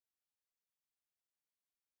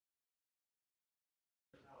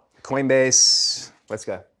Coinbase, let's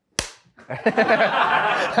go.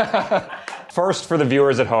 First, for the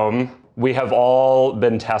viewers at home, we have all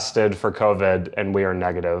been tested for COVID and we are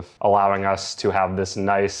negative, allowing us to have this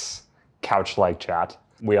nice couch-like chat.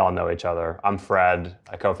 We all know each other. I'm Fred.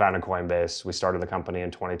 I co-founded Coinbase. We started the company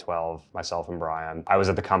in 2012, myself and Brian. I was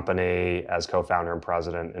at the company as co-founder and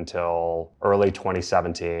president until early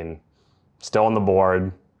 2017. Still on the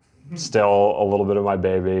board, still a little bit of my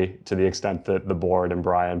baby, to the extent that the board and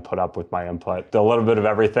Brian put up with my input. A little bit of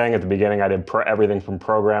everything. At the beginning, I did everything from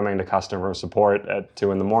programming to customer support at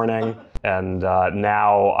 2 in the morning. And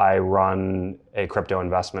now I run a crypto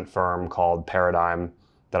investment firm called Paradigm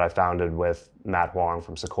that I founded with Matt Huang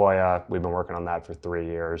from Sequoia. We've been working on that for 3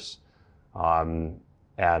 years.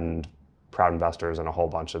 And proud investors in a whole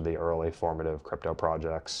bunch of the early formative crypto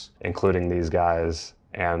projects, including these guys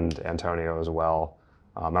and Antonio as well.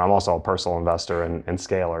 And I'm also a personal investor and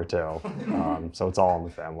scaler too. So it's all in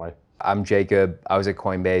the family. I'm Jacob. I was at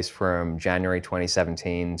Coinbase from January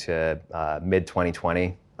 2017 to mid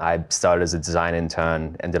 2020. I started as a design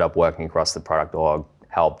intern, ended up working across the product org,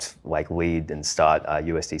 helped lead and start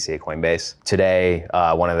USDC at Coinbase. Today,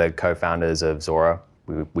 one of the co-founders of Zora.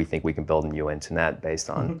 We think we can build a new internet based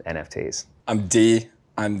on NFTs. I'm Dee.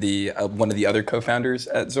 I'm one of the other co-founders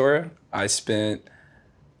at Zora. I spent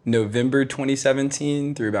November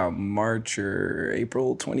 2017 through about March or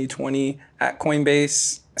April 2020 at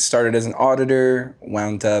Coinbase. I started as an auditor,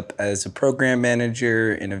 wound up as a program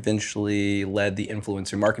manager, and eventually led the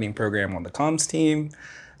influencer marketing program on the comms team.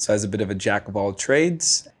 So I was a bit of a jack of all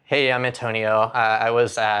trades. Hey, I'm Antonio. I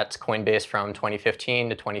was at Coinbase from 2015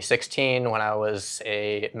 to 2016 when I was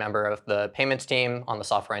a member of the payments team on the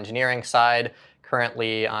software engineering side.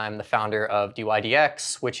 Currently, I'm the founder of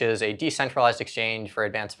DYDX, which is a decentralized exchange for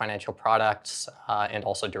advanced financial products and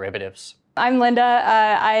also derivatives. I'm Linda.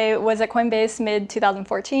 I was at Coinbase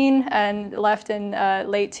mid-2014 and left in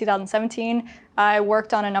late 2017. I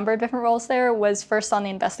worked on a number of different roles there, was first on the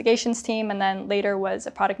investigations team and then later was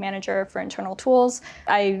a product manager for internal tools.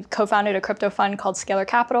 I co-founded a crypto fund called Scalar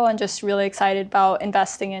Capital and just really excited about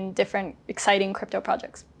investing in different exciting crypto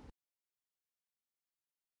projects.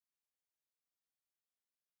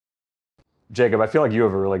 Jacob, I feel like you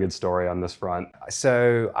have a really good story on this front.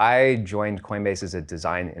 So I joined Coinbase as a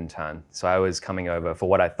design intern. So I was coming over for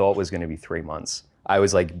what I thought was going to be 3 months. I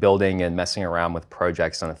was building and messing around with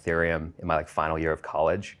projects on Ethereum in my final year of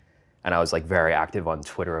college. And I was very active on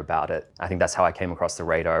Twitter about it. I think that's how I came across the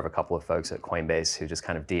radar of a couple of folks at Coinbase who just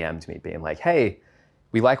kind of DM'd me being like, hey,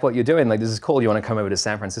 we like what you're doing. This is cool. You want to come over to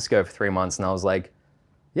San Francisco for 3 months? And I was like,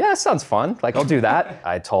 yeah, sounds fun. I'll do that.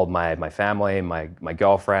 I told my family, my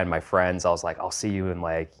girlfriend, my friends, I was like, I'll see you in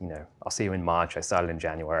I'll see you in March. I started in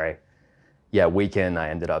January. Yeah, weekend, I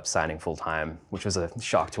ended up signing full time, which was a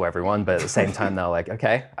shock to everyone. But at the same time, they're like,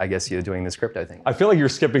 okay, I guess you're doing this crypto thing. I feel like you're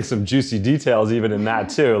skipping some juicy details even in that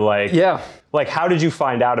too. Yeah. How did you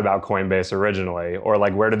find out about Coinbase originally? Or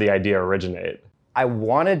where did the idea originate? I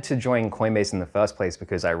wanted to join Coinbase in the first place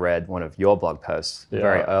because I read one of your blog posts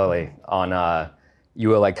very early on, you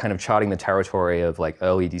were kind of charting the territory of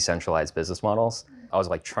early decentralized business models. I was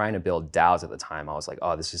trying to build DAOs at the time. I was like,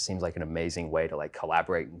 oh, this just seems like an amazing way to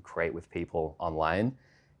collaborate and create with people online.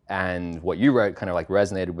 And what you wrote kind of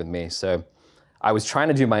resonated with me. So I was trying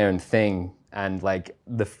to do my own thing. And when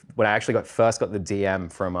I actually first got the DM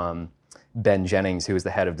from Ben Jennings, who was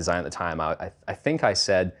the head of design at the time, I think I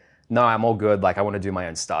said, no, I'm all good. I want to do my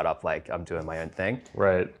own startup. I'm doing my own thing.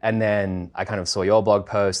 Right. And then I kind of saw your blog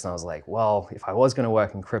post and I was like, well, if I was going to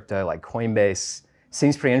work in crypto, Coinbase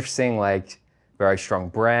seems pretty interesting. Very strong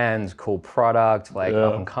brand, cool product,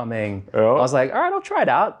 up and coming. Yeah. I was like, all right, I'll try it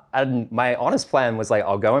out. And my honest plan was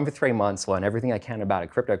I'll go in for 3 months, learn everything I can about a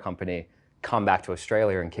crypto company, come back to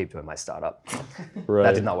Australia and keep doing my startup. Right.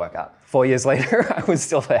 That did not work out. 4 years later, I was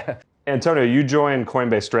still there. Antonio, you joined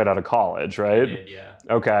Coinbase straight out of college, right? I did, yeah.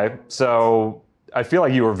 Okay, so I feel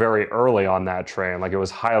like you were very early on that train. It was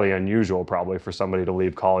highly unusual probably for somebody to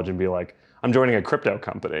leave college and be like, I'm joining a crypto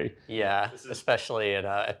company. Yeah, especially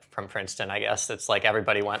from Princeton, I guess. It's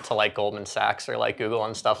everybody went to Goldman Sachs or Google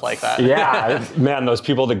and stuff like that. Yeah, man, those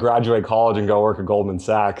people that graduate college and go work at Goldman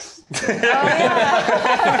Sachs. No,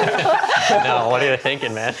 what are you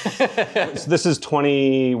thinking, man? So this is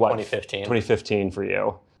 2015. 2015 for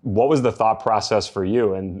you. What was the thought process for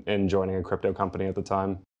you in joining a crypto company at the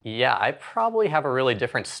time? Yeah, I probably have a really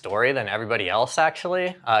different story than everybody else,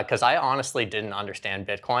 actually, because I honestly didn't understand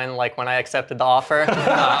Bitcoin when I accepted the offer.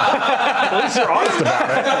 At least you're honest about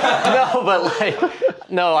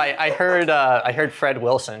it. I heard Fred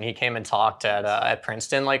Wilson. He came and talked at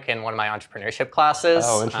Princeton, in one of my entrepreneurship classes.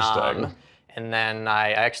 Oh, interesting. And then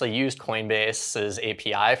I actually used Coinbase's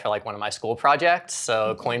API for like one of my school projects.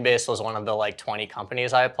 So Coinbase was one of the like 20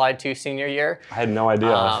 companies I applied to senior year. I had no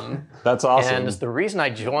idea. That's awesome. And the reason I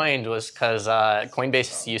joined was because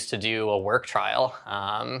Coinbase used to do a work trial,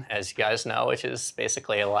 as you guys know, which is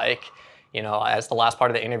basically like, you know, as the last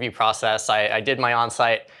part of the interview process, I did my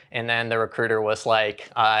on-site, and then the recruiter was like,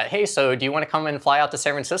 hey, so do you want to come and fly out to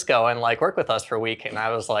San Francisco and like work with us for a week? And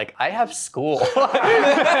I was like, I have school.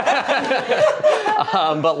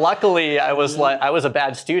 But luckily I was a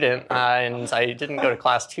bad student, and I didn't go to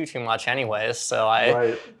class too much anyways. So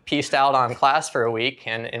I pieced out on class for a week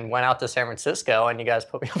and went out to San Francisco, and you guys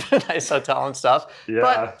put me up in a nice hotel and stuff. Yeah.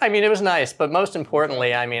 But I mean, it was nice. But most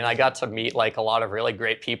importantly, I mean, I got to meet like a lot of really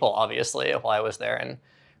great people, obviously, while I was there, and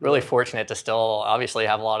really fortunate to still obviously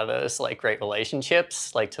have a lot of those like great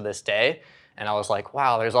relationships like to this day. And I was like,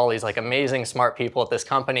 wow, there's all these like amazing smart people at this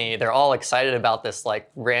company. They're all excited about this like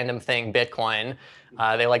random thing, Bitcoin.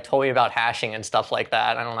 They like told me about hashing and stuff like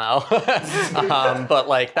that. I don't know. But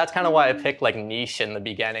like, that's kind of why I picked like niche in the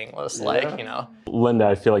beginning, was like, you know. Linda,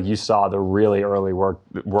 I feel like you saw the really early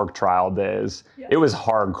work trial days. Yeah. It was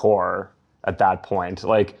hardcore at that point.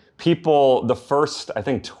 Like people, the first, I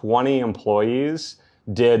think 20 employees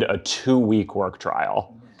did a 2-week work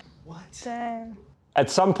trial. What? Dang. At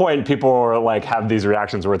some point, people were like, have these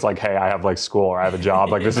reactions where it's like, hey, I have like school or I have a job.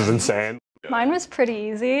 Like, this is insane. Mine was pretty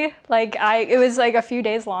easy. Like it was like a few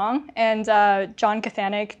days long, and John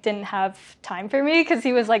Kathanik didn't have time for me because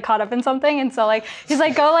he was like caught up in something. And so like, he's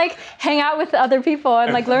like, go like hang out with other people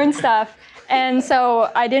and like learn stuff. And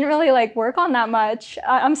so I didn't really like work on that much.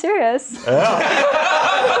 I'm serious.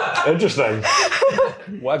 Yeah. Interesting.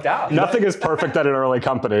 Worked out. Nothing is perfect at an early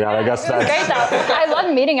company. I guess that's great though. I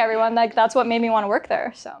love meeting everyone. Like that's what made me want to work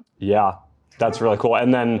there. So. Yeah, that's really cool.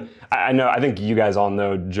 And then I think you guys all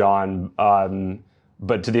know John,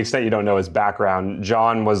 but to the extent you don't know his background,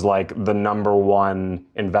 John was like the #1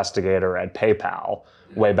 investigator at PayPal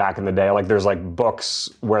way back in the day. Like there's like books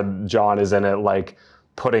where John is in it, like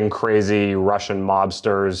putting crazy Russian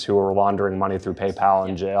mobsters who were laundering money through PayPal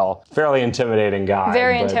in jail. Fairly intimidating guy.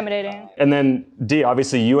 Very intimidating. And then Dee,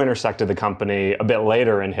 obviously you intersected the company a bit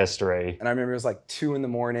later in history. And I remember it was like 2 in the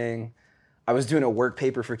morning. I was doing a work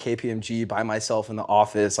paper for KPMG by myself in the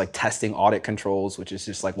office, like testing audit controls, which is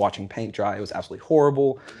just like watching paint dry. It was absolutely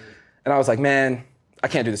horrible. And I was like, man, I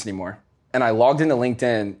can't do this anymore. And I logged into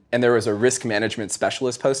LinkedIn, and there was a risk management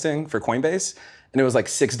specialist posting for Coinbase, and it was like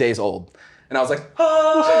 6 days old. And I was like,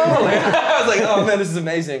 oh, I was like, oh man, this is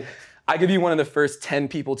amazing. I could be one of the first 10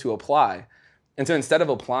 people to apply. And so instead of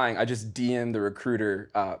applying, I just DM'd the recruiter,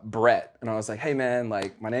 Brett. And I was like, hey man,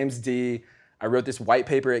 like my name's Dee. I wrote this white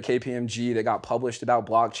paper at KPMG that got published about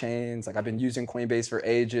blockchains. Like I've been using Coinbase for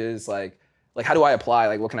ages. Like how do I apply?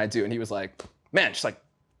 Like what can I do? And he was like, man, just like,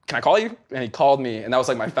 can I call you? And he called me, and that was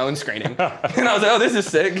like my phone screening. And I was like, oh, this is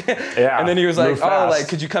sick. Yeah, and then he was like, oh, like,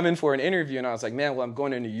 could you come in for an interview? And I was like, man, well, I'm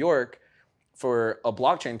going to New York for a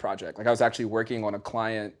blockchain project. Like I was actually working on a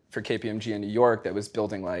client for KPMG in New York that was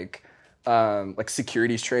building like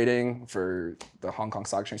securities trading for the Hong Kong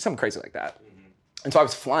Stock Exchange, something crazy like that. And so I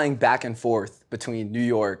was flying back and forth between New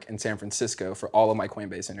York and San Francisco for all of my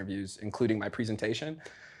Coinbase interviews, including my presentation.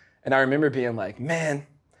 And I remember being like, man,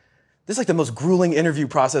 this is like the most grueling interview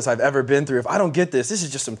process I've ever been through. If I don't get this, this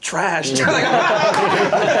is just some trash.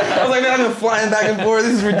 I was like, man, I've been flying back and forth.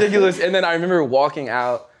 This is ridiculous. And then I remember walking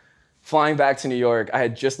out, flying back to New York. I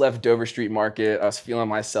had just left Dover Street Market. I was feeling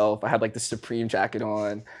myself. I had like the Supreme jacket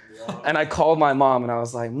on. Yeah. And I called my mom and I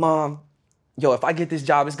was like, Mom, yo, if I get this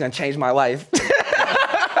job, it's gonna change my life.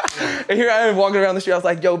 And here I am walking around the street. I was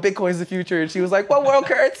like, yo, Bitcoin's the future. And she was like, what world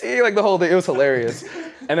currency? Like the whole thing. It was hilarious.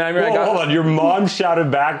 And then I remember hold on. Your mom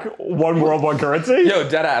shouted back, one world, one currency? Yo,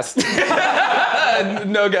 dead ass.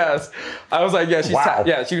 No gas. I was like, yeah,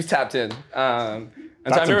 she was tapped in.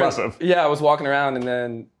 That's impressive. Yeah, I was walking around, and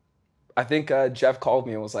then I think Jeff called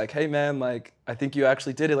me and was like, hey man, like, I think you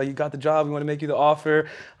actually did it. Like, you got the job. We want to make you the offer.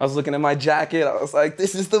 I was looking at my jacket. I was like,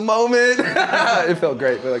 this is the moment. It felt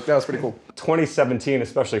great, but like, that was pretty cool. 2017,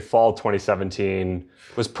 especially fall 2017,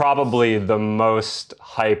 was probably the most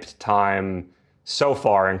hyped time so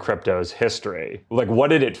far in crypto's history. Like, what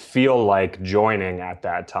did it feel like joining at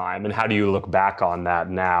that time? And how do you look back on that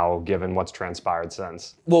now, given what's transpired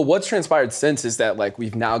since? Well, what's transpired since is that like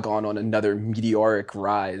we've now gone on another meteoric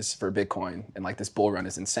rise for Bitcoin, and like this bull run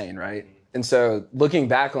is insane, right? And so looking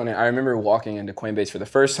back on it, I remember walking into Coinbase for the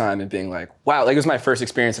first time and being like, wow, like it was my first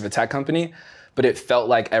experience of a tech company. but it felt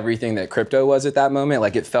like everything that crypto was at that moment.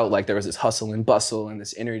 Like it felt like there was this hustle and bustle and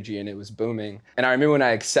this energy and it was booming. And I remember when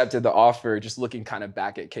I accepted the offer, just looking kind of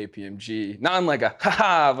back at KPMG, not in like a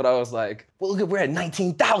haha, but I was like, well, look, we're at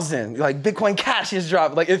 19,000. Like Bitcoin Cash has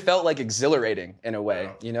dropped. Like it felt like exhilarating in a way,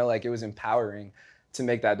 you know, like it was empowering to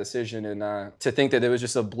make that decision. And to think that it was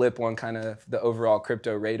just a blip on kind of the overall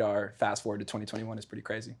crypto radar, fast forward to 2021 is pretty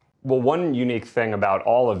crazy. Well, one unique thing about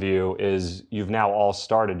all of you is you've now all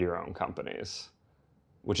started your own companies,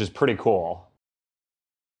 which is pretty cool.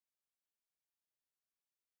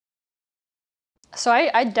 So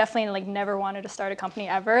I definitely like never wanted to start a company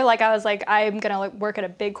ever. Like I was like, I'm gonna like work at a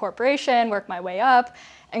big corporation, work my way up.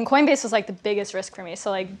 And Coinbase was like the biggest risk for me.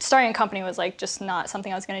 So like starting a company was like just not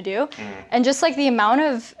something I was gonna do. And just like the amount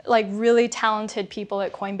of like really talented people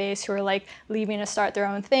at Coinbase who are like leaving to start their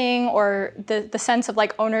own thing, or the sense of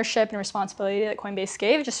like ownership and responsibility that Coinbase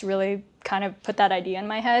gave just really kind of put that idea in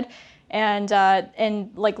my head. And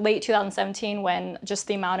in like late 2017, when just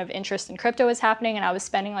the amount of interest in crypto was happening, and I was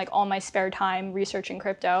spending like all my spare time researching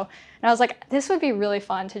crypto, and I was like, this would be really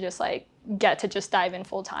fun to just like get to just dive in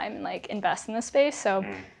full time and like invest in this space. So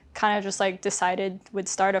kind of just like decided would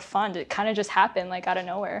start a fund. It kind of just happened like out of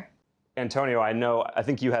nowhere. Antonio, I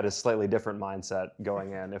think you had a slightly different mindset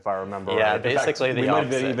going in, if I remember Yeah, right. basically In fact, the we might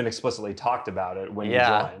opposite. have even explicitly talked about it when you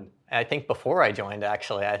Yeah. joined. I think before I joined,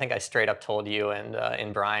 actually, I think I straight up told you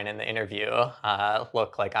and Brian in the interview,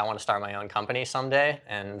 look, like I want to start my own company someday.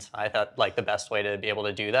 And I thought like the best way to be able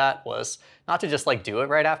to do that was not to just like do it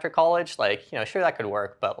right after college. Like, you know, sure that could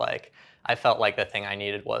work, but like I felt like the thing I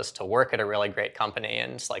needed was to work at a really great company.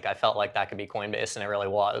 And like I felt like that could be Coinbase, and it really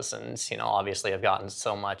was. And, you know, obviously I've gotten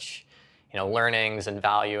so much, you know, learnings and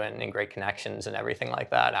value and great connections and everything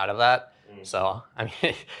like that out of that. So, I mean,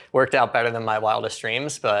 it worked out better than my wildest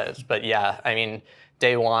dreams, but yeah, I mean,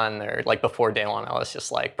 day one or like before day one, I was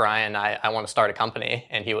just like, Brian, I want to start a company.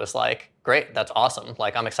 And he was like, great, that's awesome.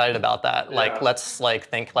 Like, I'm excited about that. Yeah. Like, let's like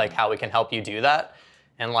think like how we can help you do that.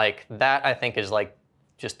 And like that, I think is like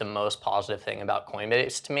just the most positive thing about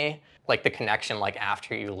Coinbase to me. Like the connection like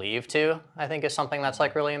after you leave too, I think is something that's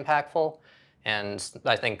like really impactful. And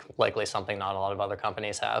I think likely something not a lot of other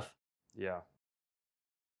companies have. Yeah.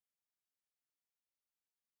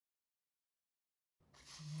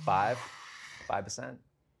 5%.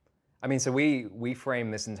 I mean, so we frame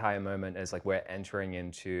this entire moment as like we're entering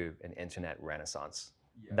into an internet renaissance.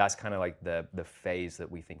 Yeah. That's kind of like the phase that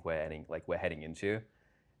we think we're heading into,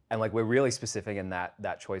 and like we're really specific in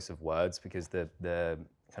that choice of words, because the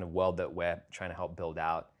kind of world that we're trying to help build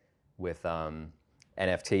out with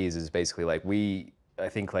NFTs is basically like I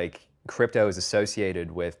think like crypto is associated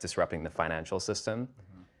with disrupting the financial system.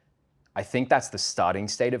 I think that's the starting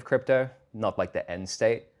state of crypto, not like the end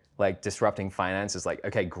state. Like disrupting finance is like,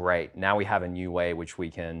 okay, great. Now we have a new way which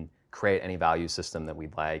we can create any value system that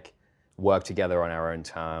we'd like, work together on our own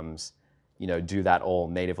terms, you know, do that all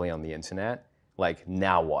natively on the internet. Like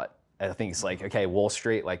now what? I think it's like, okay, Wall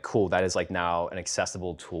Street, like cool, that is like now an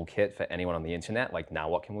accessible toolkit for anyone on the internet. Like now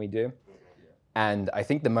what can we do? And I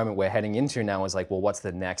think the moment we're heading into now is like, well, what's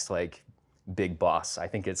the next like big boss? I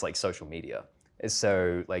think it's like social media.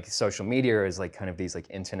 So like social media is like kind of these like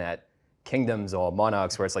internet kingdoms or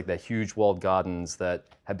monarchs where it's like the huge walled gardens that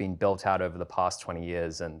have been built out over the past 20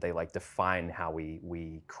 years, and they like define how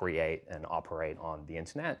we create and operate on the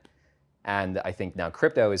internet. And I think now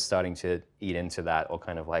crypto is starting to eat into that, or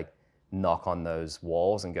kind of like knock on those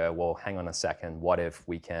walls and go, well, hang on a second, what if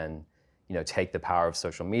we can, you know, take the power of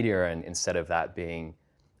social media, and instead of that being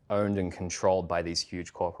owned and controlled by these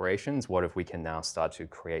huge corporations, what if we can now start to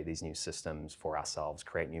create these new systems for ourselves,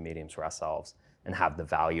 create new mediums for ourselves, and have the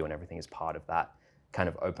value and everything as part of that kind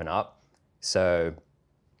of open up. So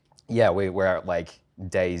yeah, we're at like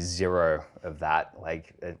day zero of that.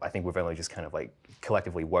 Like I think we've only just kind of like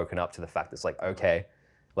collectively woken up to the fact that it's like, okay,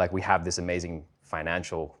 like we have this amazing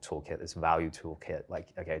financial toolkit, this value toolkit. Like,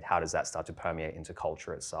 okay, how does that start to permeate into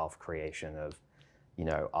culture itself, creation of, you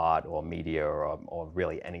know, art or media or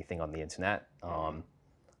really anything on the internet?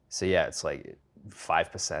 So yeah, it's like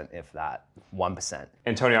 5%, if that, 1%.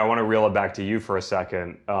 Antonio, I want to reel it back to you for a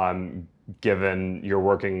second. Given you're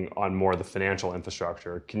working on more of the financial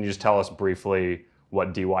infrastructure, can you just tell us briefly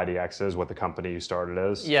what DYDX is, what the company you started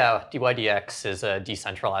is? Yeah, DYDX is a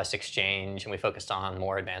decentralized exchange, and we focused on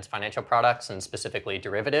more advanced financial products and specifically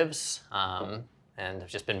derivatives. And have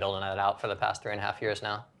just been building that out for the past 3.5 years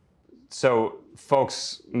now. So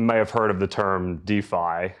folks may have heard of the term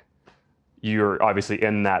DeFi. You're obviously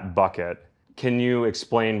in that bucket. Can you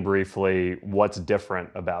explain briefly what's different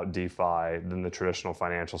about DeFi than the traditional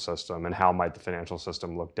financial system, and how might the financial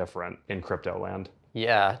system look different in crypto land?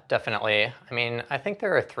 Yeah, definitely. I mean, I think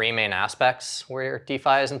there are three main aspects where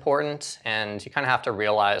DeFi is important, and you kind of have to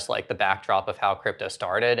realize like the backdrop of how crypto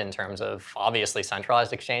started in terms of obviously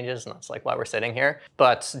centralized exchanges, and that's like why we're sitting here.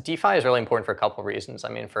 But DeFi is really important for a couple of reasons. I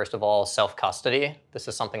mean, first of all, self-custody. This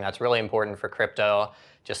is something that's really important for crypto,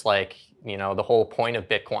 just like, you know, the whole point of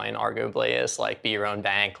Bitcoin arguably is like be your own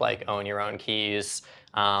bank, like own your own keys.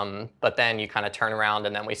 But then you kind of turn around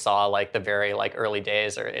and then we saw like the very like early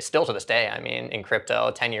days, or it's still to this day, I mean, in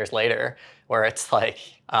crypto 10 years later, where it's like,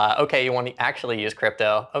 okay, you want to actually use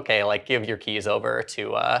crypto, okay, like give your keys over to,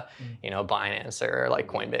 you know, Binance or like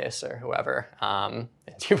Coinbase or whoever.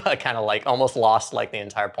 You kind of like almost lost like the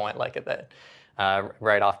entire point like at the,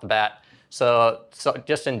 right off the bat. So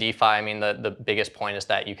just in DeFi, I mean, the biggest point is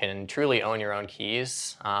that you can truly own your own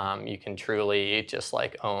keys. You can truly just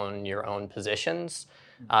like own your own positions.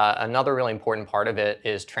 Another really important part of it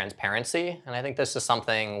is transparency. And I think this is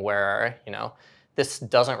something where, you know, this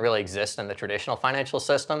doesn't really exist in the traditional financial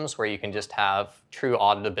systems where you can just have true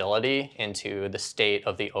auditability into the state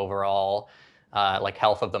of the overall like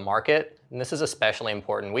health of the market. And this is especially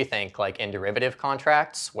important, we think, like in derivative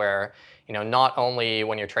contracts where, you know, not only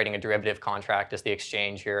when you're trading a derivative contract is the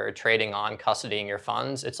exchange you're trading on custodying your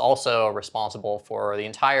funds, it's also responsible for the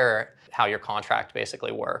entire how your contract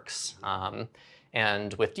basically works.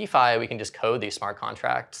 And with DeFi, we can just code these smart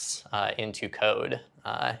contracts into code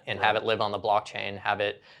and have it live on the blockchain, have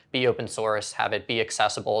it be open source, have it be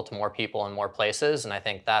accessible to more people in more places. And I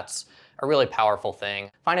think that's a really powerful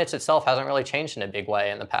thing. Finance itself hasn't really changed in a big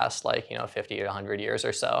way in the past, like, you know, 50 to 100 years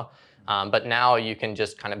or so. But now you can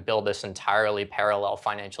just kind of build this entirely parallel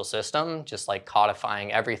financial system, just like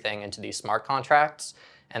codifying everything into these smart contracts.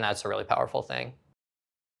 And that's a really powerful thing.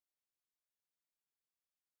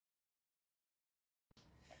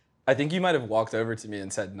 I think you might have walked over to me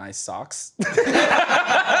and said, "Nice socks." That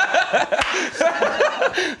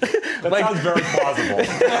sounds very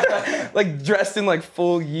plausible. Like dressed in like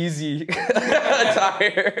full Yeezy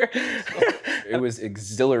attire. It was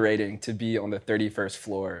exhilarating to be on the 31st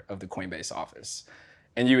floor of the Coinbase office.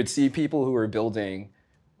 And you would see people who were building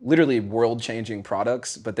literally world-changing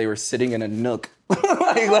products, but they were sitting in a nook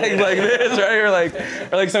like this, right? Or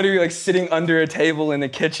like somebody like sitting under a table in the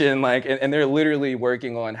kitchen, like, and they're literally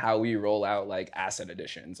working on how we roll out like asset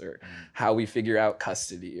additions or how we figure out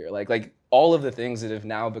custody or like all of the things that have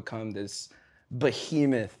now become this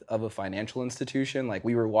behemoth of a financial institution. Like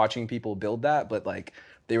we were watching people build that, but like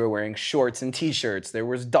they were wearing shorts and t-shirts. There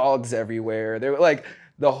was dogs everywhere. There were like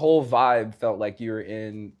the whole vibe felt like you were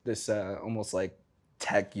in this almost like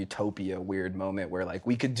tech utopia weird moment where like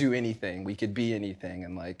we could do anything, we could be anything,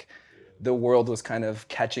 and like the world was kind of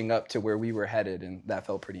catching up to where we were headed, and that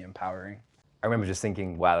felt pretty empowering. I remember just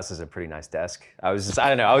thinking, wow, this is a pretty nice desk. I was just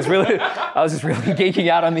really geeking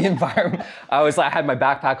out on the environment. I had my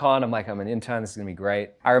backpack on, I'm like, I'm an intern, this is gonna be great.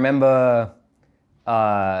 I remember,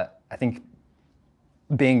 I think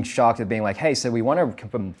being shocked at being like, hey, so we want to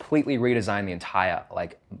completely redesign the entire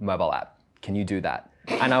like mobile app. Can you do that?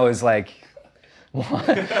 And I was like, what?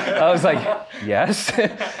 I was like, yes.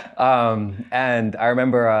 And I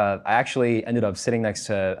remember I actually ended up sitting next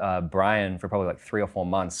to Brian for probably like 3 or 4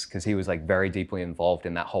 months because he was like very deeply involved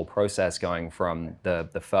in that whole process going from the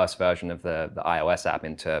first version of the iOS app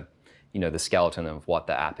into, you know, the skeleton of what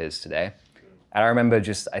the app is today. And I remember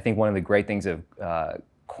I think one of the great things of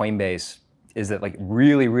Coinbase is that like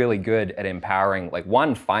really, really good at empowering, like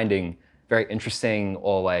one, finding very interesting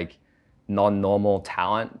or like non-normal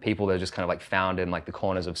talent, people that are just kind of like found in like the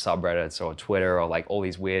corners of subreddits or Twitter or like all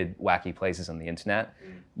these weird, wacky places on the internet,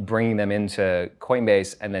 bringing them into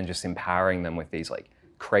Coinbase and then just empowering them with these like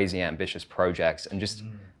crazy ambitious projects and just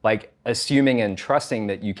like assuming and trusting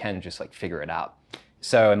that you can just like figure it out.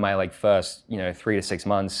 So in my like first, you know, 3 to 6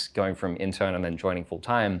 months going from intern and then joining full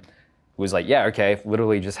time was like, yeah, okay,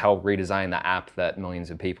 literally just help redesign the app that millions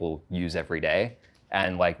of people use every day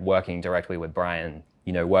and like working directly with Brian,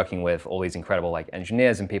 you know, working with all these incredible like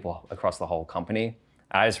engineers and people across the whole company.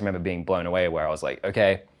 I just remember being blown away where I was like,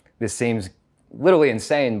 okay, this seems literally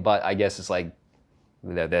insane, but I guess it's like,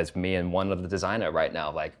 there's me and one other designer right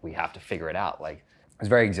now. Like we have to figure it out. Like it was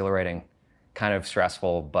very exhilarating, kind of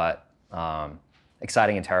stressful, but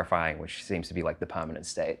exciting and terrifying, which seems to be like the permanent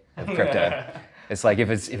state of crypto. It's like if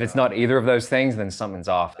it's not either of those things, then something's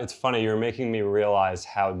off. It's funny, you're making me realize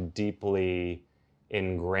how deeply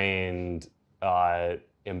ingrained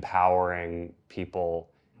empowering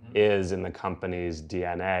people is in the company's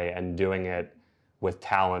DNA, and doing it with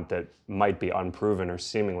talent that might be unproven or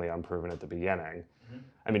seemingly unproven at the beginning.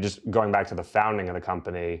 I mean, just going back to the founding of the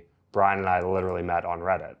company, Brian and I literally met on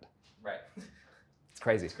Reddit. Right.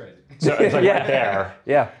 crazy. It's crazy. So it's like right there.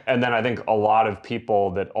 Yeah. And then I think a lot of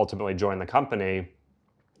people that ultimately joined the company,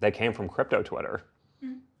 they came from crypto Twitter.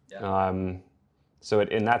 Yeah. So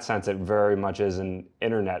in that sense, it very much is an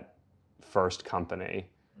internet-first company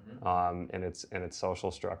in its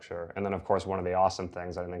social structure. And then, of course, one of the awesome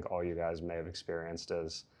things I think all you guys may have experienced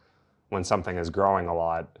is when something is growing a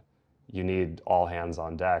lot, you need all hands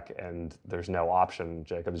on deck, and there's no option,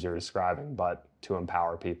 Jacob, as you're describing, but to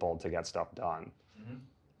empower people to get stuff done.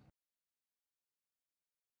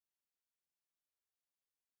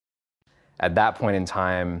 At that point in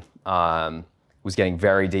time, was getting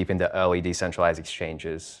very deep into early decentralized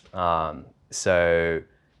exchanges. So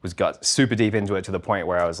got super deep into it to the point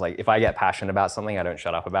where I was like, if I get passionate about something, I don't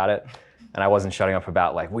shut up about it. And I wasn't shutting up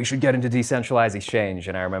about like, we should get into decentralized exchange.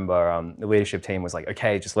 And I remember the leadership team was like,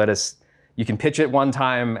 okay, just let us, you can pitch it one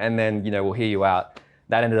time and then, we'll hear you out.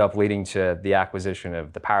 That ended up leading to the acquisition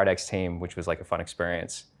of the Paradex team, which was like a fun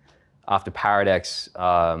experience. After Paradex,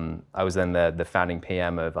 I was then the founding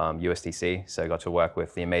PM of USDC. So I got to work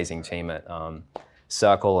with the amazing team at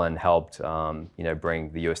Circle and helped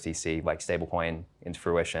bring the USDC like stablecoin into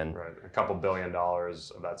fruition. Right, a couple $1 billion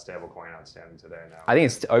of that stablecoin outstanding today now. I think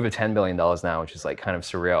it's over $10 billion now, which is like kind of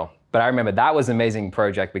surreal. But I remember that was an amazing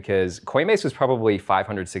project because Coinbase was probably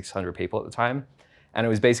 500, 600 people at the time. And it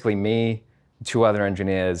was basically me, 2 other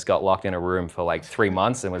engineers got locked in a room for like 3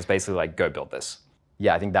 months and was basically like, go build this.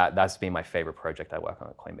 Yeah, I think that's been my favorite project I work on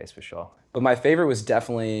at Coinbase for sure. But my favorite was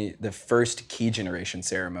definitely the first key generation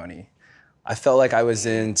ceremony. I felt like I was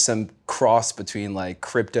in some cross between like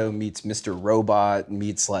crypto meets Mr. Robot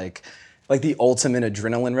meets like the ultimate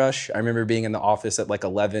adrenaline rush. I remember being in the office at like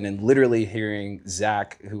 11 and literally hearing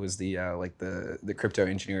Zach, who was the crypto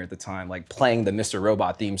engineer at the time, like playing the Mr.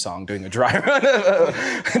 Robot theme song, doing a dry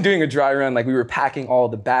run. Like we were packing all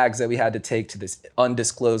the bags that we had to take to this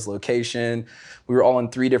undisclosed location. We were all in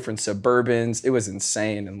 3 different Suburbans. It was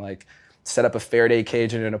insane. And like set up a Faraday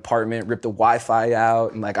cage in an apartment, ripped the Wi-Fi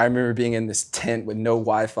out. And like I remember being in this tent with no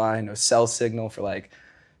Wi-Fi, no cell signal for like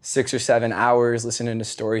 6 or 7 hours, listening to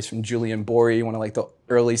stories from Julian Borey, one of like the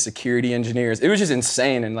early security engineers. It was just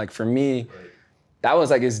insane. And like for me, that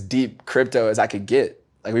was like as deep crypto as I could get.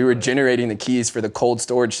 Like we were generating the keys for the cold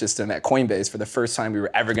storage system at Coinbase for the first time we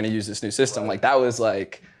were ever gonna use this new system. Like that was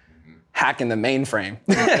like hacking the mainframe.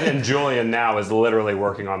 And Julian now is literally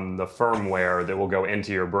working on the firmware that will go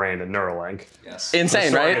into your brain at Neuralink. Yes.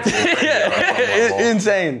 Insane, right?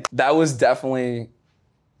 Insane. That was definitely,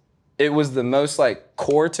 it was the most like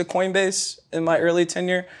core to Coinbase in my early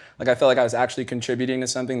tenure. Like I felt like I was actually contributing to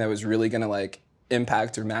something that was really gonna like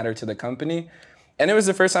impact or matter to the company. And it was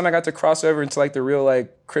the first time I got to cross over into like the real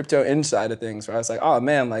like crypto inside of things where I was like, oh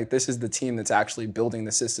man, like this is the team that's actually building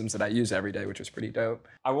the systems that I use every day, which was pretty dope.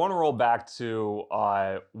 I want to roll back to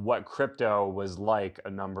what crypto was like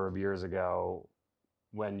a number of years ago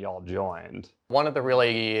when y'all joined. One of the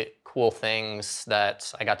really cool things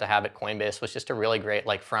that I got to have at Coinbase was just a really great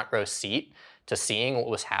like front row seat to seeing what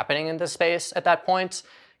was happening in this space at that point.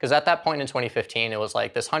 Because at that point in 2015, it was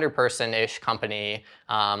like this 100-person-ish company.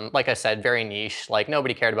 Like I said, very niche. Like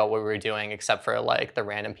nobody cared about what we were doing except for like the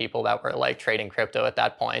random people that were like trading crypto at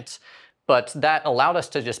that point. But that allowed us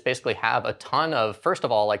to just basically have a ton of, first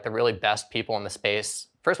of all, like the really best people in the space,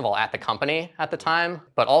 first of all, at the company at the time,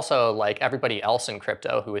 but also like everybody else in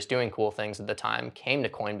crypto who was doing cool things at the time came to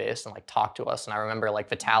Coinbase and like talked to us. And I remember like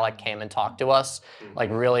Vitalik came and talked to us like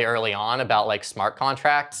really early on about like smart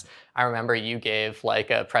contracts. I remember you gave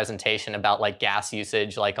like a presentation about like gas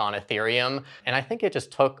usage like on Ethereum. And I think it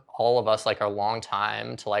just took all of us like a long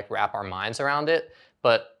time to like wrap our minds around it.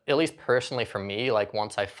 But at least personally for me, like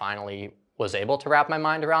once I finally was able to wrap my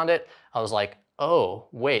mind around it, I was like, oh,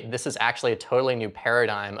 wait, this is actually a totally new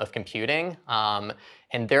paradigm of computing.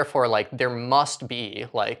 And therefore, like, there must be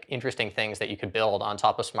like interesting things that you could build on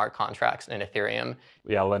top of smart contracts in Ethereum.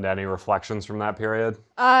 Yeah, Linda, any reflections from that period?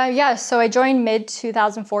 Yeah, so I joined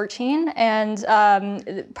mid-2014, and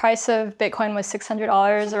the price of Bitcoin was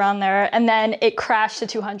 $600 around there, and then it crashed to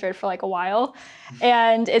 200 for like a while.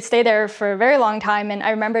 And it stayed there for a very long time. And I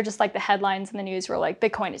remember just like the headlines in the news were like,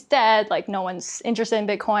 Bitcoin is dead, like no one's interested in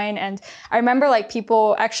Bitcoin. And I remember like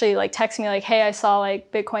people actually like texting me like, hey, I saw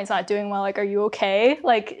like Bitcoin's not doing well, like, are you okay?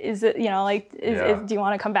 Like, is it, you know, like, do you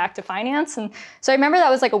want to come back to finance? And so I remember that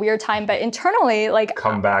was like a weird time, but internally, like—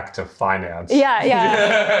 Come back to finance. Yeah,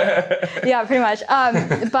 yeah, pretty much.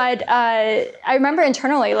 But I remember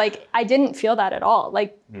internally, like, I didn't feel that at all.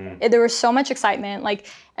 Like, there was so much excitement. Like,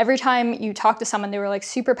 every time you talk to someone, they were like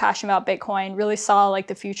super passionate about Bitcoin, really saw like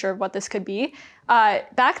the future of what this could be.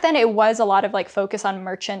 Back then, it was a lot of like focus on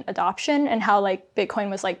merchant adoption and how like Bitcoin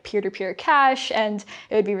was like peer-to-peer cash and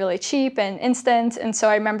it would be really cheap and instant. And so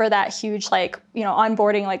I remember that huge like,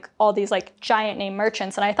 onboarding like all these like giant name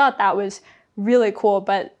merchants. And I thought that was really cool.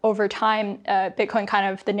 But over time, Bitcoin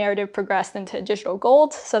kind of the narrative progressed into digital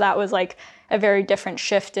gold. So that was like a very different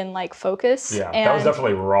shift in like focus. Yeah, that was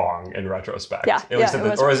definitely wrong in retrospect. Yeah, it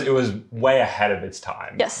was way ahead of its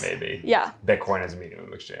time. Yes. Maybe. Yeah. Bitcoin as a medium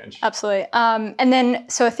of exchange. Absolutely. And then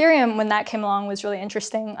so Ethereum, when that came along, was really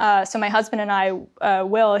interesting. So my husband and I,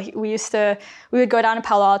 Will, we would go down to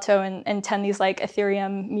Palo Alto and attend these like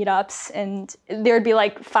Ethereum meetups, and there would be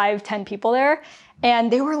like 5-10 people there.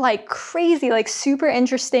 And they were like crazy, like super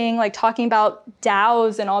interesting, like talking about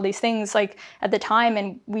DAOs and all these things like at the time.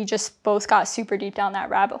 And we just both got super deep down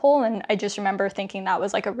that rabbit hole. And I just remember thinking that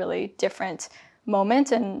was like a really different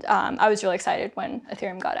moment. And I was really excited when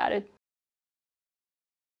Ethereum got added.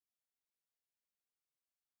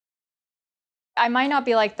 I might not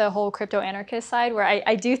be like the whole crypto anarchist side, where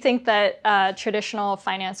I do think that traditional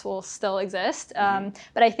finance will still exist.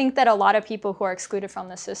 But I think that a lot of people who are excluded from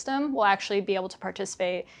the system will actually be able to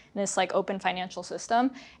participate in this like open financial system.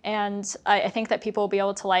 And I think that people will be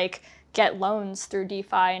able to like get loans through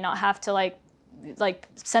DeFi and not have to like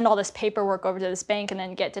send all this paperwork over to this bank and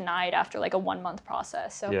then get denied after like a 1-month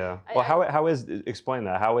process. So yeah. Well, explain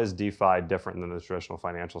that. How is DeFi different than the traditional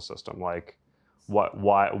financial system? Like,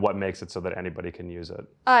 what makes it so that anybody can use it?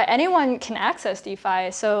 Anyone can access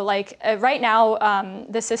DeFi. So like right now,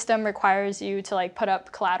 the system requires you to like put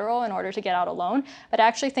up collateral in order to get out a loan. But I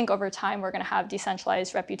actually think over time, we're going to have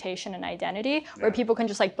decentralized reputation and identity where people can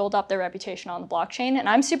just like build up their reputation on the blockchain. And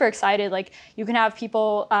I'm super excited. Like you can have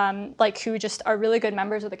people like who just are really good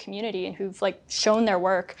members of the community and who've like shown their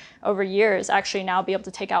work over years actually now be able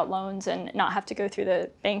to take out loans and not have to go through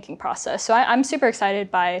the banking process. So I'm super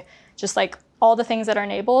excited by just like all the things that are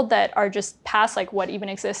enabled that are just past like what even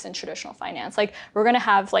exists in traditional finance. Like we're gonna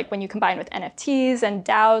have like when you combine with NFTs and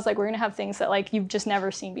DAOs, like we're gonna have things that like you've just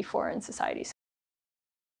never seen before in societies.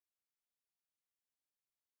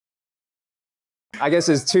 I guess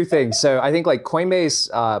there's two things. So I think like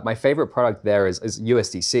Coinbase, my favorite product there is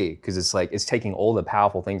USDC, because it's like it's taking all the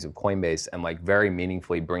powerful things of Coinbase and like very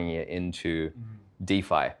meaningfully bringing it into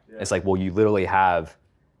DeFi. Yeah. It's like, well, you literally have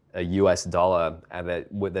a US dollar that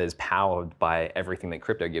is powered by everything that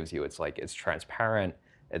crypto gives you. It's like, it's transparent,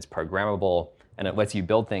 it's programmable, and it lets you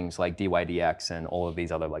build things like DYDX and all of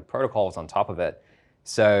these other like protocols on top of it.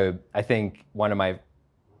 So I think one of my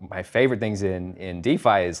favorite things in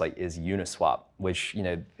DeFi is Uniswap, which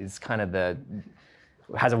is kind of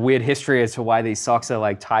has a weird history as to why these stocks are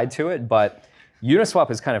like tied to it. But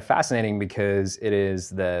Uniswap is kind of fascinating because it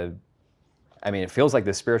is it feels like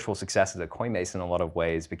the spiritual successor of Coinbase in a lot of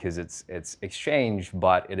ways, because it's exchange,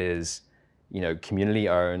 but it is, community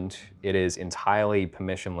owned. It is entirely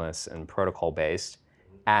permissionless and protocol based,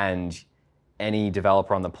 and any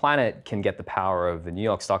developer on the planet can get the power of the New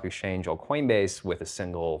York Stock Exchange or Coinbase with a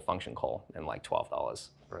single function call in like $12,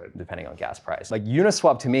 right, depending on gas price. Like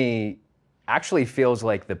Uniswap to me actually feels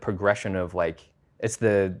like the progression of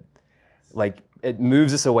it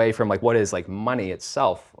moves us away from like what is like money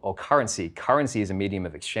itself or currency. Currency is a medium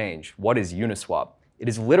of exchange. What is Uniswap? It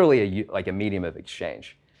is literally a medium of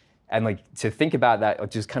exchange. And like to think about that, or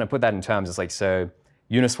just kind of put that in terms, it's like, so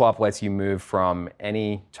Uniswap lets you move from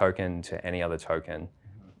any token to any other token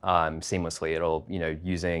seamlessly. It'll,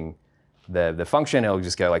 using the function, it'll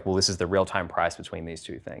just go like, well, this is the real-time price between these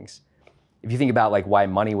two things. If you think about like why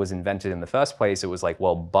money was invented in the first place, it was like,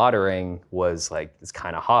 well, bartering was like, it's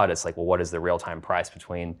kind of hard. It's like, well, what is the real-time price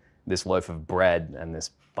between this loaf of bread and this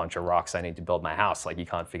bunch of rocks I need to build my house? Like you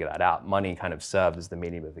can't figure that out. Money kind of served as the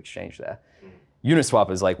medium of exchange there. Uniswap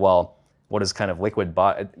is like, well, what is kind of liquid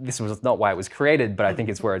this was not why it was created, but I think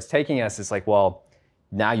it's where it's taking us. It's like, well,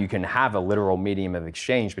 now you can have a literal medium of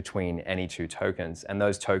exchange between any two tokens, and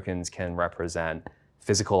those tokens can represent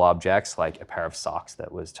physical objects like a pair of socks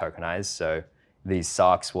that was tokenized. So these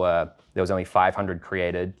socks there was only 500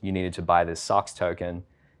 created. You needed to buy this socks token.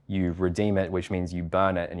 You redeem it, which means you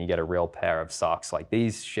burn it and you get a real pair of socks like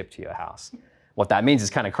these shipped to your house. What that means is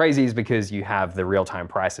kind of crazy, is because you have the real-time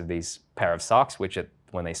price of these pair of socks, which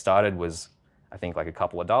when they started was, I think, like a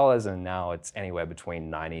couple of dollars, and now it's anywhere between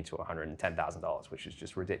 $90,000 to $110,000, which is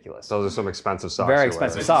just ridiculous. Those are some expensive socks. Very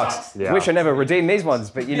expensive socks. Yeah. Wish I never redeemed these ones,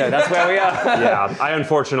 but that's where we are. Yeah, I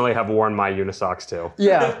unfortunately have worn my Unisocks too.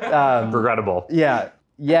 Yeah. Regrettable. Yeah.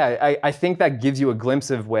 I think that gives you a glimpse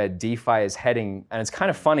of where DeFi is heading, and it's kind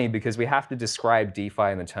of funny because we have to describe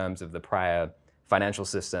DeFi in the terms of the prior financial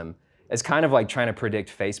system. It's kind of like trying to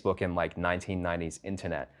predict Facebook in like 1990s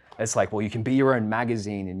internet. It's like, well, you can be your own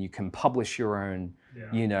magazine and you can publish your own,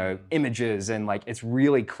 you know, images, and like it's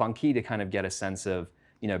really clunky to kind of get a sense of,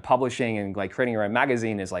 you know, publishing and like creating your own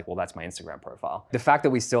magazine is like, well, that's my Instagram profile. The fact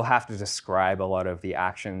that we still have to describe a lot of the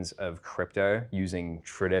actions of crypto using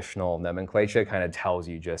traditional nomenclature kind of tells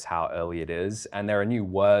you just how early it is. And there are new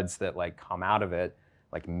words that like come out of it,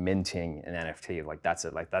 like minting an NFT. Like that's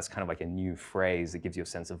it. Like that's kind of like a new phrase that gives you a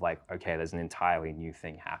sense of like, okay, there's an entirely new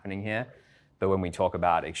thing happening here. But when we talk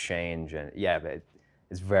about exchange and but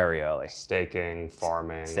it's very early. Staking,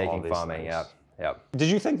 farming, Staking, farming, yep. Did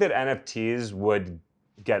you think that NFTs would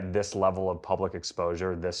get this level of public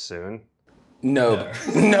exposure this soon? No.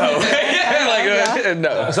 No.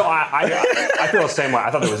 No. So I feel the same way.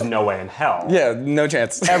 I thought there was no way in hell. Yeah, no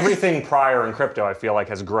chance. Everything prior in crypto, I feel like,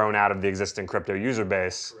 has grown out of the existing crypto user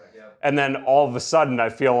base. And then all of a sudden, I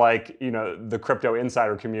feel like, you know, the crypto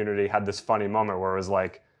insider community had this funny moment where it was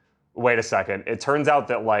like, wait a second, it turns out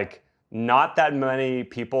that like not that many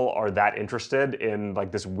people are that interested in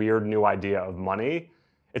like this weird new idea of money.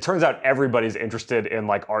 It turns out everybody's interested in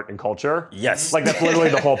like art and culture. Yes. Like that's literally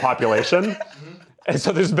the whole population. And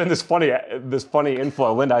so there's been this funny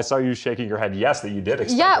inflow. Linda, I saw you shaking your head yes that you did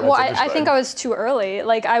expect. Yeah, well, I think I was too early.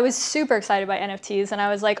 Like I was super excited by NFTs and I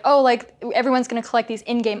was like, oh, like everyone's gonna collect these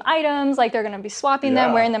in-game items, like they're gonna be swapping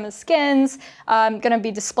them, wearing them as skins, gonna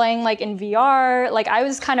be displaying like in VR. Like I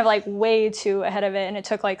was kind of like way too ahead of it, and it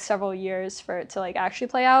took like several years for it to like actually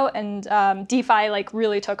play out. And DeFi like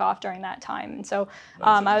really took off during that time. And so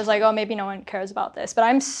I was like, oh, maybe no one cares about this. But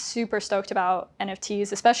I'm super stoked about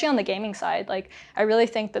NFTs, especially on the gaming side. Like I really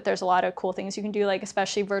think that there's a lot of cool things you can do, like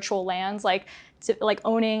especially virtual lands, like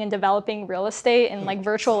owning and developing real estate and like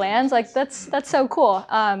virtual lands. Like that's so cool.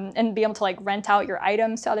 And be able to like rent out your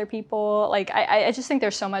items to other people. Like I just think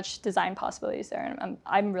there's so much design possibilities there, and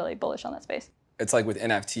I'm really bullish on that space. It's like with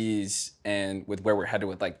NFTs and with where we're headed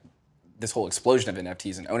with like this whole explosion of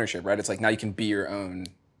NFTs and ownership, right? It's like now you can be your own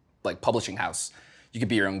like publishing house. You could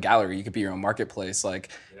be your own gallery, you could be your own marketplace. Like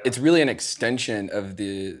it's really an extension of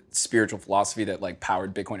the spiritual philosophy that like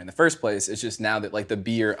powered Bitcoin in the first place. It's just now that like the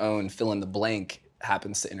be your own fill in the blank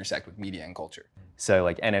happens to intersect with media and culture. So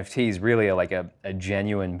like NFTs really are like a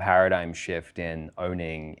genuine paradigm shift in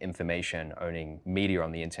owning information, owning media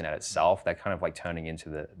on the internet itself. They're kind of like turning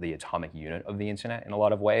into the atomic unit of the internet in a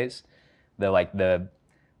lot of ways. They're like the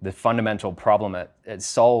fundamental problem it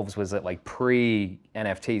solves was that like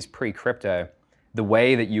pre-NFTs, pre-crypto, the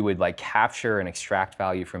way that you would like capture and extract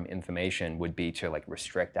value from information would be to like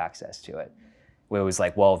restrict access to it. Where it was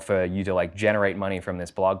like, well, for you to like generate money from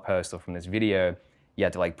this blog post or from this video, you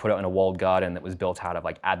had to like put it in a walled garden that was built out of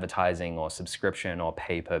like advertising or subscription or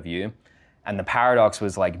pay-per-view. And the paradox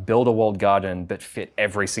was like build a walled garden but fit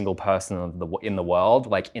every single person in the world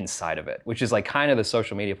like inside of it, which is like kind of the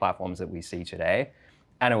social media platforms that we see today.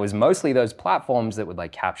 And it was mostly those platforms that would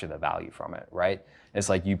like capture the value from it, right? It's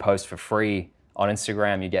like you post for free on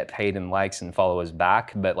Instagram, you get paid in likes and followers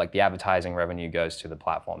back, but like the advertising revenue goes to the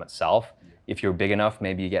platform itself. If you're big enough,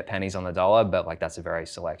 maybe you get pennies on the dollar, but like that's a very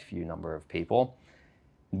select few number of people.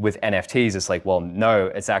 With NFTs, it's like, well, no,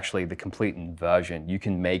 it's actually the complete inversion. You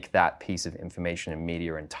can make that piece of information and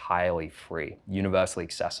media entirely free, universally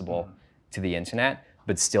accessible to the internet,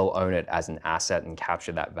 but still own it as an asset and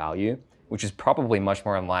capture that value, which is probably much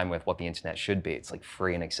more in line with what the internet should be. It's like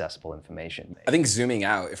free and accessible information. I think zooming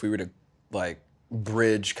out, if we were to like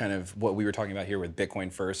bridge kind of what we were talking about here with Bitcoin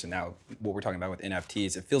first and now what we're talking about with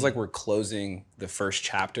NFTs, it feels like we're closing the first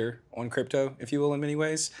chapter on crypto, if you will, in many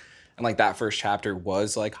ways. And like that first chapter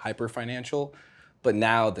was like hyper financial, but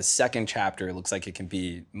now the second chapter looks like it can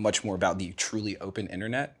be much more about the truly open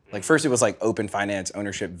internet. Like first it was like open finance,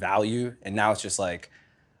 ownership, value, and now it's just like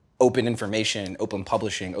open information, open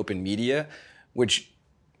publishing, open media, which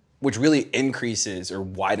really increases or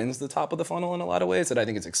widens the top of the funnel in a lot of ways that I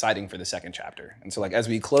think is exciting for the second chapter. And so like as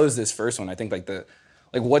we close this first one, I think like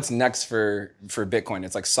what's next for Bitcoin?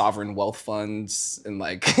 It's like sovereign wealth funds and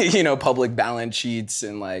like, you know, public balance sheets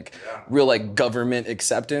and like real like government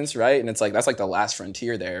acceptance, right? And it's like, that's like the last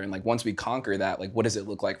frontier there. And like once we conquer that, like what does it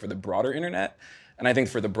look like for the broader internet? And I think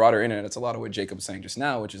for the broader internet, it's a lot of what Jacob was saying just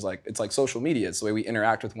now, which is like, it's like social media. It's the way we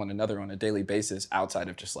interact with one another on a daily basis outside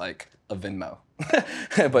of just like a Venmo,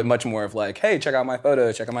 but much more of like, hey, check out my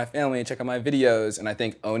photos, check out my family, check out my videos. And I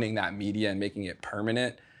think owning that media and making it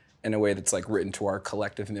permanent in a way that's like written to our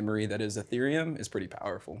collective memory that is Ethereum is pretty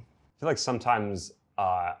powerful. I feel like sometimes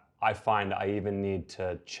I find I even need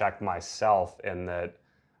to check myself in that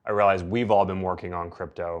I realize we've all been working on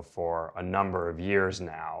crypto for a number of years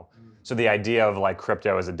now. So the idea of like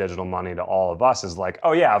crypto as a digital money to all of us is like,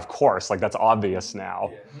 oh yeah, of course, like that's obvious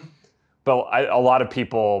now. But a lot of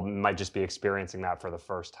people might just be experiencing that for the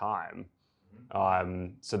first time.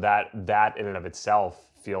 So that in and of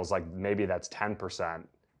itself feels like maybe that's 10%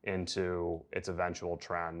 into its eventual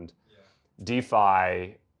trend. Yeah.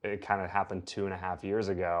 DeFi, it kind of happened 2.5 years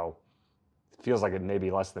ago. It feels like it may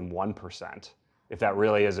be less than 1%, if that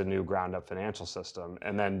really is a new ground up financial system.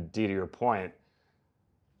 And then Dee, to your point,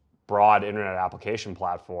 broad internet application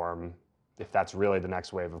platform, if that's really the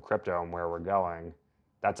next wave of crypto and where we're going,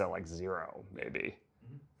 that's at like 0, maybe.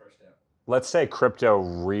 First step. Let's say crypto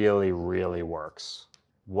really, really works.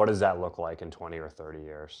 What does that look like in 20 or 30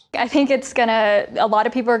 years? I think a lot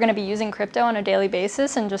of people are gonna be using crypto on a daily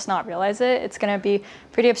basis and just not realize it. It's gonna be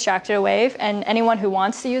pretty abstracted away, and anyone who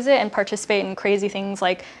wants to use it and participate in crazy things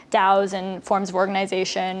like DAOs and forms of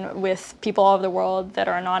organization with people all over the world that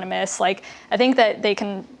are anonymous, like, I think that they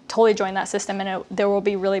can totally join that system, and there will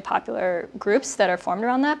be really popular groups that are formed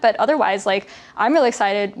around that. But otherwise, like, I'm really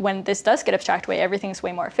excited when this does get abstracted away. Everything's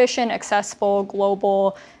way more efficient, accessible,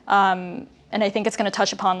 global, and I think it's going to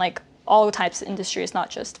touch upon like all types of industries, not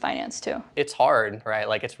just finance too. It's hard, right?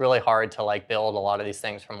 Like, it's really hard to like build a lot of these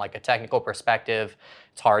things from like a technical perspective.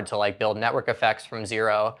 It's hard to like build network effects from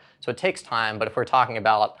 0. So it takes time. But if we're talking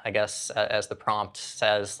about, I guess, as the prompt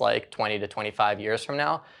says, like 20 to 25 years from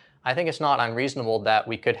now, I think it's not unreasonable that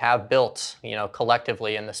we could have built,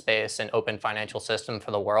 collectively in the space, an open financial system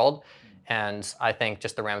for the world. And I think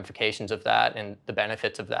just the ramifications of that and the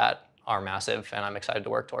benefits of that are massive, and I'm excited to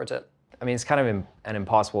work towards it. I mean, it's kind of an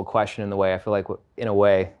impossible question in the way. I feel like, in a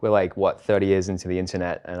way, we're like, 30 years into the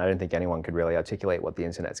internet, and I don't think anyone could really articulate what the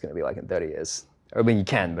internet's going to be like in 30 years. I mean, you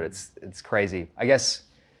can, but it's crazy. I guess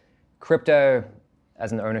crypto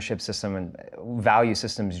as an ownership system and value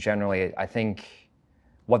systems generally, I think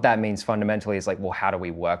what that means fundamentally is like, well, how do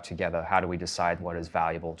we work together? How do we decide what is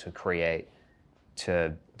valuable to create,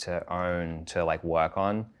 to own, to like work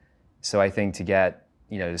on? So I think to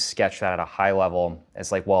sketch that at a high level,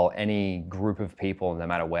 it's like, well, any group of people, no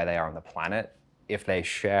matter where they are on the planet, if they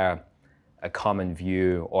share a common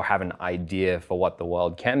view or have an idea for what the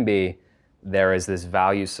world can be, there is this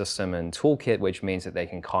value system and toolkit, which means that they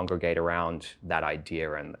can congregate around that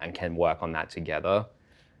idea and can work on that together.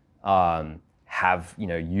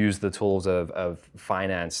 Use the tools of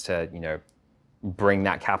finance to, bring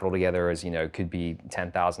that capital together as, could be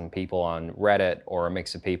 10,000 people on Reddit or a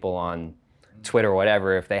mix of people on Twitter or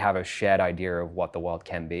whatever. If they have a shared idea of what the world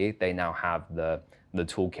can be, they now have the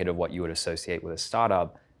toolkit of what you would associate with a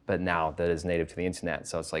startup, but now that is native to the internet.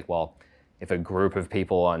 So it's like, well, if a group of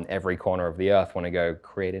people on every corner of the earth want to go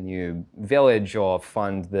create a new village or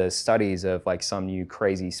fund the studies of like some new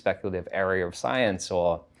crazy speculative area of science,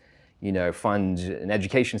 or, fund an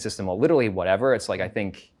education system, or literally whatever, it's like, I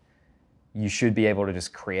think you should be able to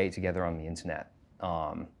just create together on the internet.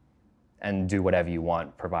 And do whatever you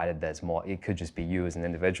want, provided there's more. It could just be you as an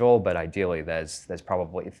individual, but ideally there's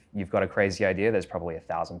probably, if you've got a crazy idea, there's probably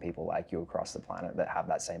 1,000 people like you across the planet that have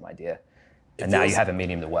that same idea. And now you have a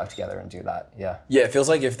medium to work together and do that, yeah. Yeah, it feels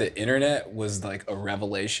like if the internet was like a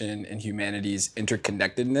revelation in humanity's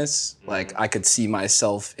interconnectedness, like I could see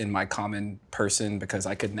myself in my common person because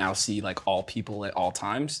I could now see like all people at all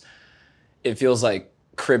times. It feels like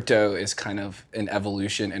crypto is kind of an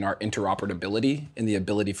evolution in our interoperability and the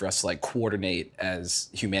ability for us to like coordinate as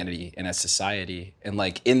humanity and as society, and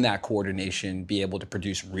like in that coordination be able to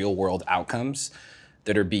produce real world outcomes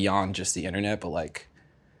that are beyond just the internet. But like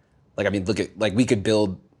I mean, look at, like, we could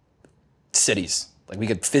build cities, like we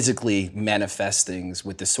could physically manifest things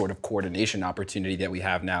with this sort of coordination opportunity that we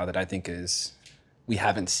have now, that I think we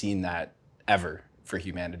haven't seen that ever for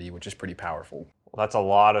humanity, which is pretty powerful. Well, that's a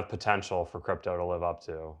lot of potential for crypto to live up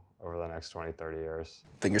to over the next 20, 30 years.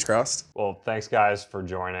 Fingers crossed. Well, thanks guys for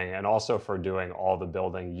joining, and also for doing all the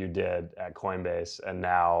building you did at Coinbase, and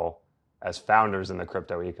now as founders in the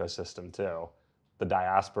crypto ecosystem too. The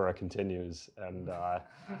diaspora continues, and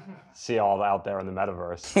see you all out there in the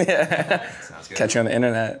metaverse. Yeah. Sounds good. Catch you on the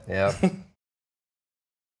internet. Yeah.